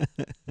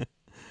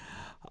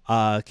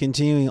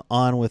 Continuing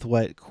on with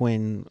what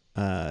Quinn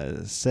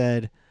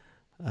said,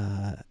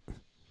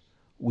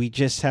 we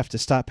just have to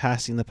stop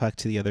passing the puck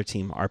to the other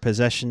team. Our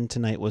possession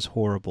tonight was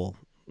horrible.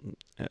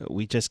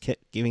 We just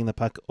kept giving the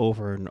puck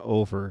over and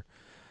over.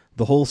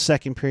 The whole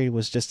second period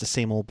was just the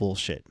same old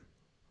bullshit.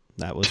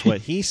 That was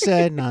what he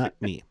said, not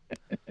me.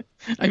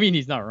 I mean,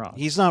 he's not wrong.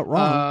 He's not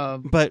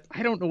wrong, but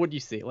I don't know what you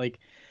say. Like,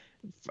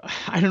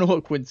 I don't know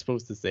what Quinn's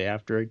supposed to say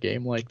after a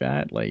game like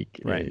that.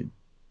 Like, right.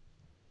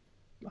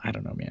 I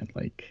don't know, man.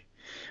 Like,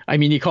 I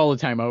mean, you call a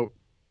timeout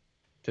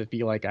to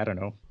be like, I don't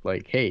know,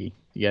 like, hey,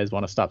 you guys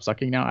want to stop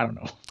sucking now? I don't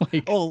know.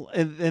 Like,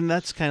 and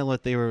that's kind of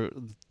what they were,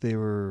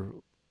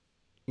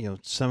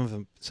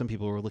 some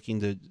people were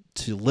looking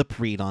to lip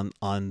read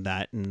on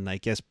that, and I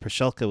guess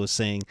Prashelka was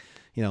saying,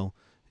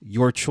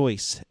 your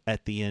choice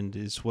at the end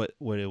is what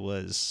it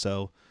was.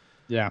 So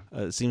Yeah.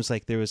 it seems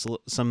like there was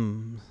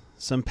some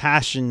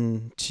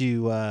passion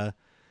to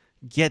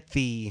get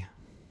the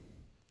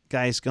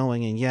guys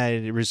going, and yeah,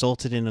 it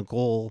resulted in a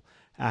goal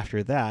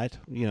after that.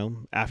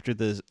 After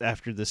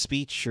the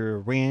speech or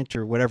rant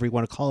or whatever you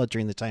want to call it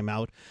during the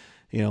timeout,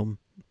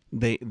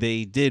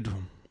 they did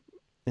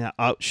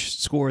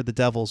outscore the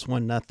Devils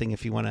 1-0.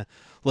 If you want to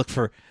look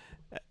for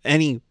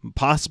any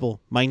possible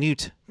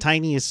minute,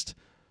 tiniest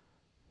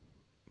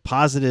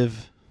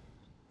positive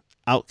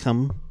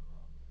outcome.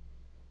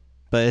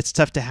 But it's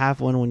tough to have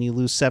one when you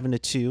lose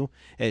 7-2.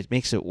 It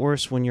makes it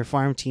worse when your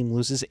farm team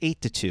loses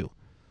 8-2.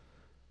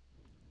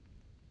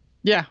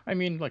 Yeah, I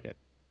mean, look at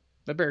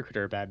the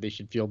Barracuda are bad. They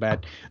should feel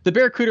bad. The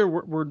Barracuda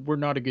were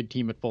not a good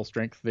team at full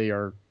strength. They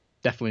are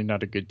definitely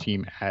not a good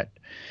team at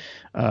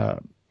a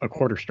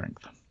quarter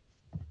strength.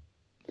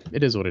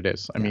 It is what it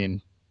is. I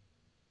mean,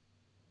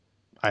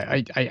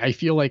 I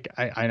feel like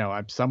I know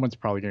someone's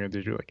probably going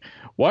to do like,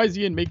 why is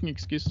Ian making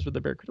excuses for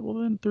the Barracuda? Well,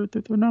 then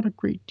they're not a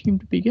great team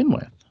to begin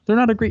with. They're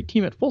not a great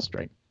team at full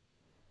strength.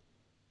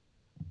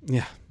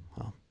 Yeah,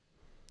 well,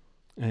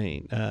 I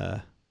mean,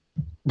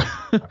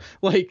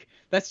 like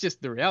that's just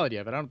the reality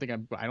of it. I don't think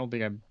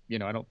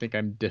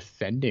I'm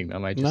defending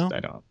them. I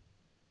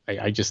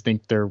just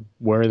think they're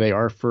where they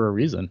are for a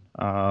reason.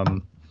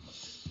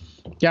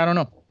 Yeah, I don't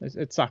know.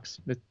 It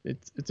sucks.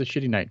 It's a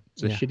shitty night.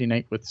 It's a shitty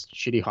night with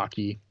shitty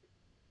hockey.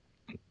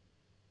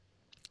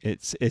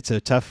 It's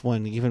a tough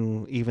one.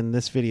 Even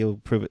this video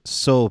proved it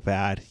so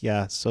bad.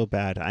 Yeah, so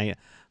bad.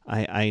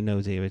 I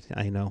know, David.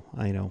 I know.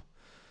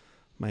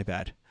 My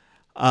bad.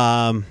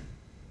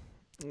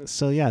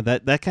 So yeah,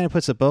 that kind of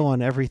puts a bow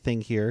on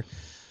everything here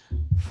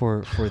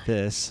for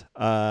this.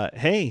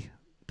 Hey,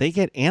 they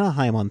get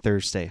Anaheim on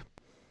Thursday.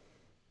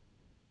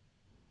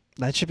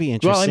 That should be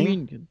interesting. Well, I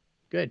mean,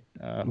 good.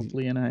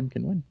 Hopefully Anaheim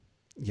can win.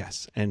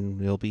 Yes,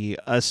 and it'll be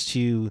us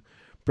two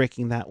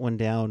breaking that one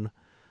down,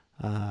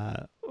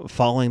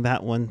 following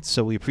that one.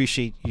 So we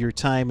appreciate your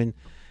time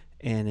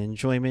and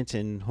enjoyment,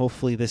 and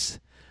hopefully this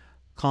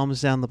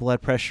calms down the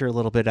blood pressure a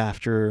little bit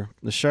after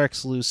the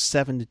Sharks lose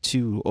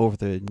 7-2 over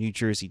the New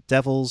Jersey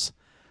Devils.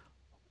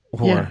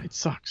 Yeah, it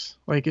sucks.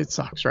 Like, it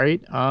sucks,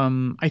 right?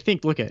 I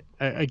think, look at,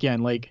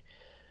 again, like,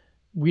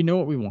 we know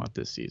what we want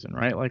this season,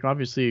 right? Like,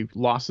 obviously,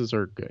 losses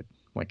are good.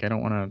 Like, I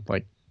don't want to,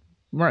 like,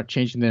 we're not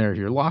changing the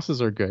narrative here.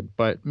 Losses are good,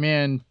 but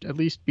man, at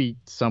least be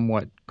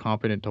somewhat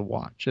competent to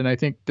watch. And I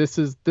think this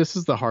is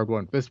the hard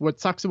one.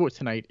 What sucks about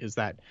tonight is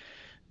that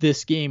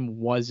this game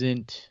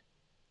wasn't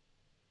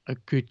a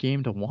good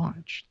game to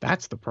watch.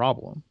 That's the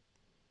problem.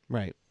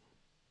 Right.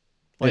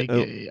 Like,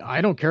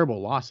 I don't care about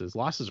losses.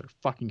 Losses are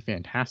fucking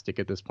fantastic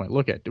at this point.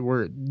 Look at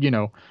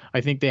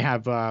I think they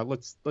have.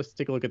 Let's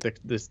take a look at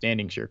the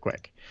standings here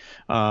quick.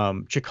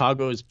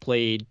 Chicago's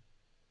played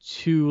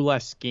 2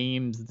 less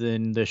games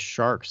than the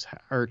Sharks,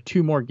 or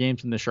 2 more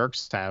games than the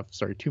Sharks have.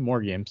 Sorry, 2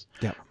 more games.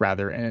 Yeah.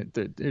 Rather, and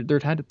they're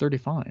tied at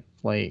 35,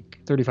 like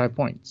 35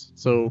 points.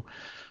 So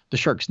the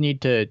Sharks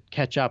need to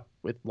catch up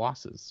with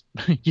losses.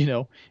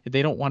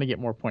 They don't want to get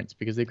more points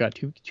because they've got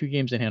two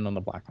games in hand on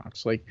the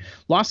Blackhawks. Like,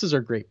 losses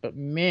are great, but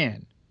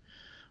man,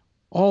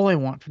 all I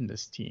want from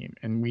this team,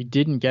 and we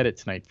didn't get it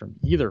tonight from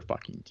either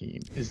fucking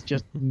team, is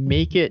just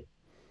make it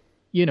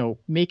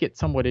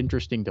somewhat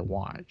interesting to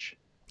watch.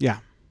 Yeah.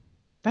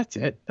 That's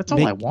it. That's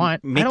all I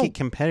want. Make it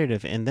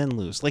competitive and then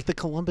lose. Like the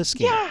Columbus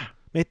game.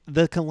 Yeah.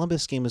 The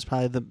Columbus game is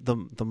probably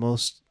the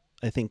most,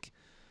 I think,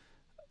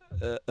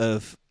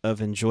 of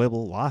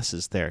enjoyable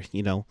losses there,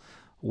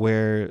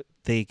 where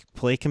they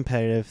play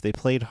competitive, they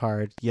played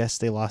hard. Yes,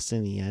 they lost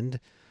in the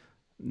end.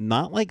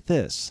 Not like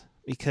this,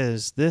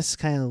 because this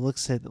kind of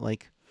looks at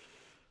like,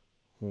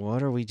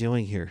 what are we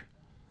doing here?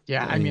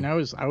 Yeah, I mean, I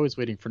was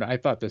waiting for. I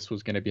thought this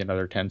was going to be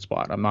another 10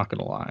 spot. I'm not going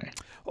to lie.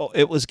 Oh,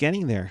 it was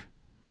getting there.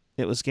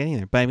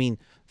 But I mean,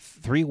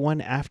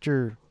 3-1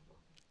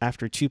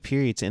 after 2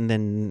 periods, and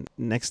then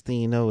next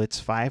thing you know,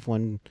 it's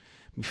 5-1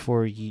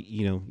 before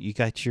you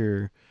got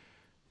your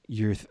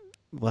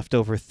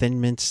leftover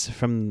Thin Mints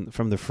from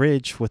the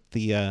fridge with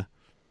the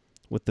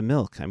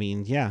milk. I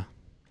mean, yeah.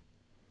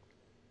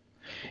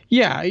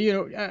 Yeah,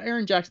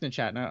 Aaron Jackson in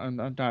chat. I'm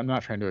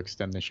not trying to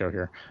extend the show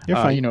here. You're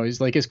fine. He's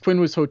like, is Quinn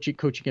was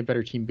coaching a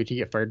better team? Could he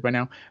get fired by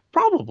now?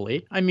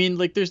 Probably. I mean,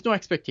 like, there's no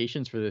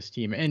expectations for this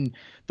team. And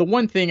the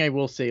one thing I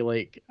will say,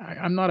 like,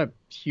 I'm not a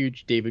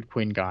huge David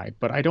Quinn guy,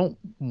 but I don't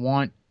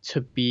want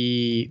to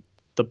be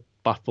the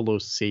Buffalo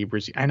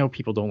Sabres. I know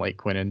people don't like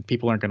Quinn, and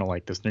people aren't going to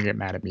like this. They're going to get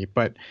mad at me,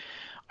 but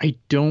I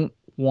don't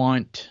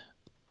want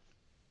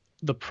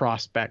the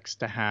prospects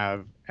to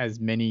have as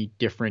many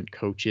different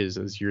coaches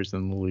as years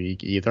in the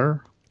league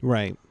either.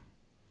 Right.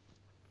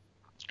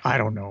 I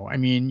don't know. I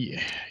mean,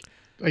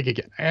 like,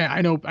 again,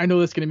 I know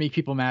that's going to make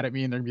people mad at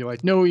me, and they're going to be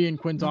like, no, Ian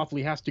Quinn's awful.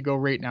 He has to go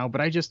right now.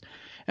 But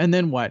and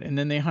then what? And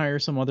then they hire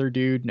some other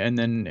dude. And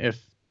then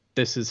if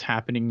this is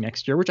happening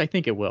next year, which I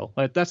think it will.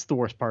 That's the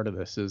worst part of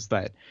this is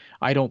that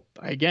I don't,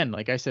 again,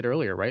 like I said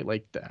earlier, right?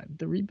 Like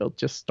the rebuild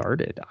just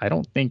started. I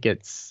don't think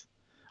it's,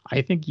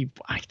 I think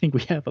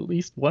we have at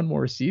least one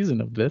more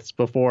season of this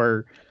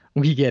before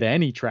we get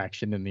any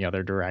traction in the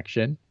other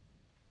direction.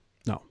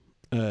 No.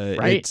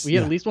 Right? We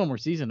had at least one more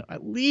season,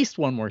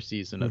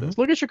 of this.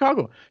 Look at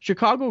Chicago.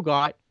 Chicago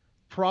got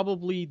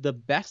probably the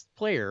best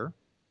player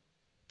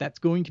that's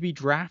going to be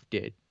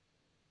drafted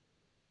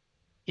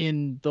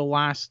in the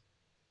last,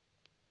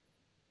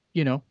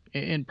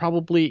 and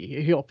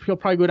probably he'll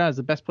probably go down as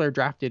the best player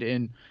drafted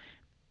in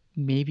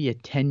maybe a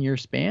 10-year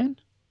span.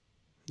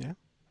 Yeah.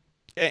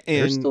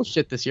 There's still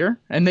shit this year.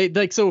 And they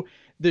like, so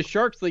the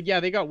Sharks, like, yeah,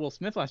 they got Will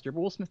Smith last year,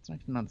 but Will Smith's not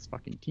even on this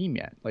fucking team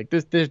yet. Like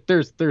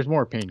there's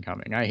more pain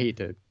coming. I hate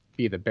to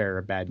be the bearer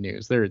of bad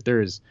news.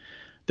 There is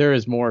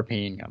more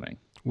pain coming.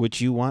 Would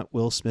you want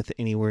Will Smith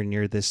anywhere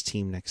near this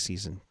team next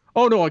season?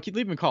 Oh no, I could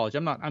leave him in college.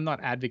 I'm not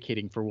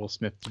advocating for Will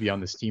Smith to be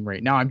on this team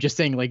right now. I'm just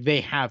saying, like, they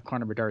have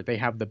Connor Bedard. They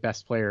have the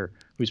best player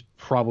who's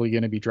probably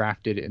going to be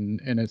drafted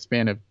in a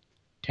span of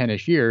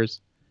 10-ish years,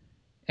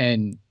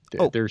 and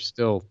they're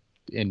still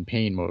in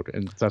pain mode.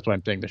 And that's why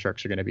I'm saying the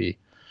Sharks are going to be,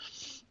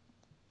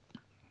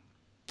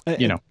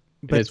 it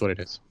is what it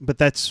is. But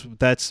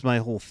that's my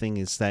whole thing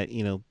is that,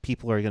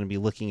 people are going to be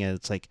looking at it,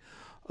 it's like,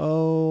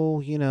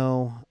 oh,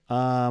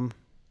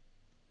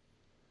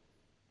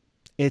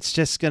 it's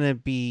just going to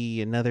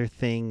be another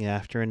thing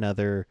after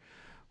another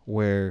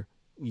where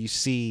you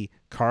see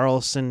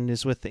Carlson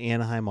is with the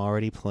Anaheim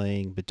already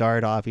playing.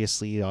 Bedard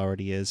obviously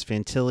already is.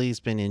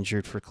 Fantilli's been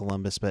injured for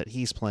Columbus, but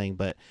he's playing.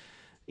 But,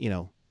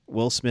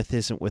 Will Smith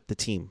isn't with the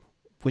team,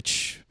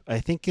 which I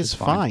think is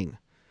fine.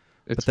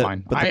 It's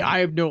fine. I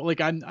have no, like,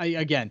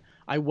 I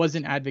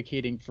wasn't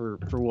advocating for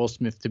Will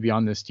Smith to be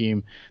on this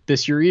team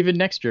this year, even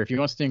next year. If he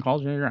wants to stay in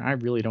college, I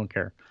really don't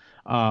care.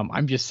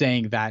 I'm just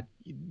saying that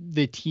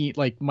the team,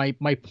 like, my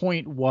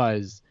point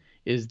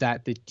is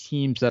that the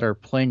teams that are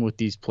playing with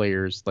these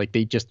players, like,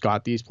 they just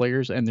got these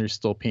players and there's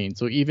still pain.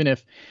 So even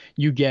if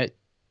you get,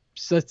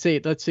 so let's say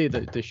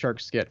the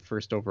Sharks get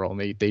first overall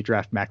and they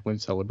draft Macklin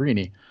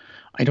Celebrini,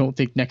 I don't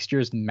think next year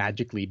is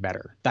magically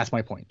better. That's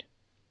my point.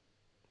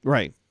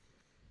 Right.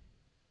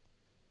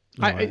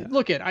 No,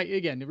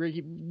 again,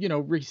 Ricky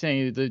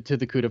saying to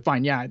the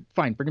CUDA,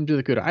 fine, bring him to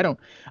the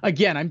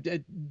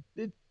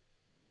CUDA.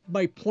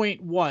 My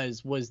point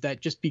was that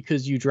just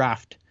because you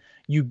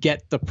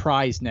get the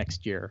prize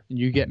next year and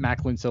you get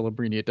Macklin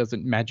Celebrini, it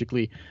doesn't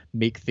magically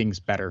make things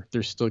better.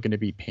 There's still going to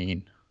be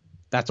pain.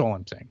 That's all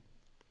I'm saying.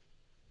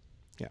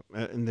 Yeah,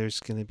 and there's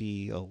going to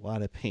be a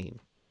lot of pain.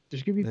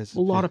 There's going to be a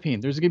lot of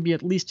pain. There's going to be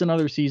at least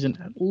another season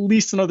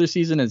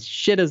as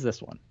shit as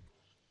this one.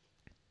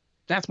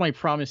 That's my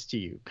promise to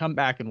you. Come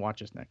back and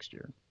watch us next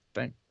year.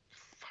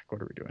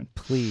 What are we doing?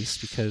 Please,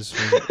 because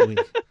we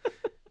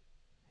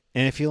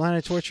and if you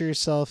want to torture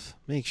yourself,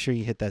 make sure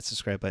you hit that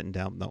subscribe button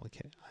down. No, I'm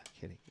kidding.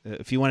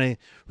 If you want to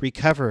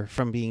recover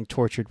from being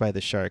tortured by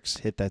the Sharks,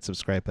 hit that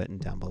subscribe button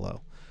down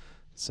below.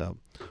 So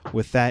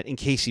with that, in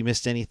case you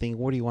missed anything,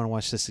 or do you want to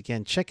watch this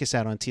again, check us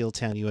out on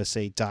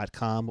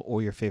tealtownusa.com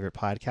or your favorite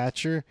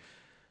podcatcher.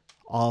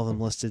 All of them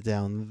listed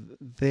down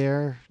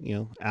there,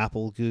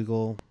 Apple,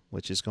 Google,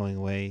 which is going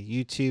away,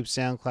 YouTube,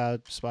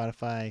 SoundCloud,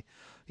 Spotify,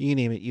 you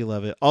name it, you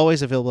love it.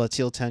 Always available at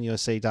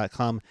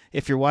tealtownusa.com.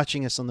 If you're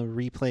watching us on the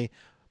replay,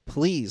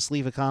 please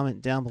leave a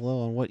comment down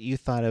below on what you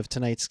thought of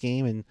tonight's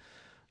game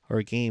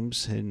or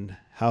games and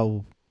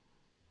how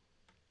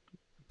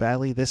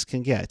badly this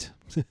can get.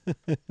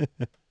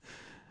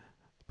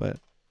 But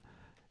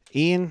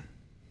Ian,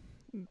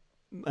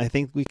 I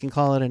think we can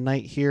call it a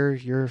night here.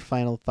 Your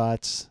final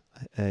thoughts.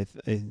 I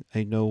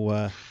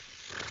know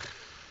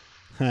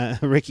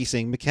Ricky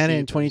saying McKenna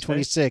in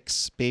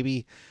 2026,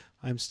 baby.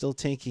 I'm still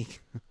tanking.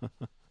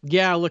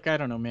 Yeah, look, I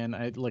don't know,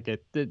 man.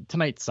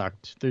 Tonight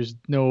sucked. There's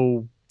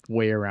no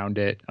way around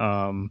it.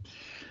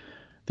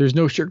 There's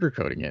no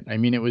sugarcoating it. I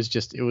mean, it was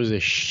a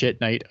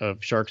shit night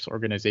of Sharks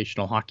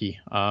organizational hockey.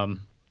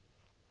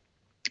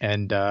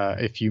 And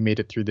if you made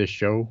it through this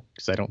show,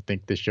 because I don't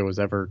think this show is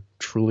ever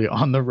truly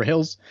on the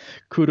rails,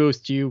 kudos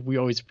to you. We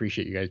always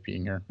appreciate you guys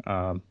being here.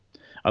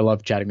 I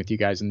love chatting with you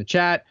guys in the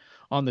chat,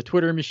 on the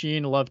Twitter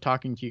machine. I love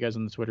talking to you guys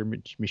on the Twitter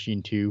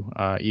machine too,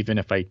 even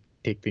if I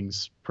take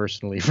things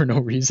personally for no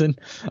reason.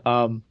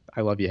 I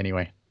love you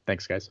anyway.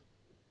 Thanks, guys.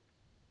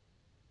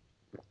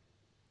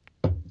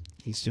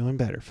 He's doing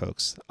better,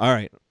 folks. All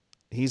right.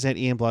 He's at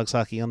Ian Blogs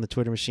Hockey on the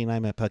Twitter machine.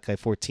 I'm at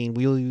PuckGuy14.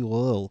 We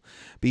will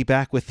be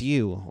back with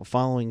you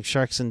following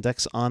Sharks and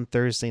Ducks on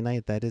Thursday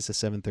night. That is a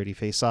 7:30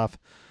 face-off.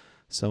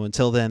 So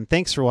until then,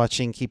 thanks for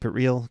watching. Keep it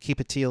real.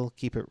 Keep it teal.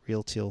 Keep it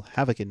real, teal.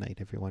 Have a good night,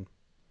 everyone.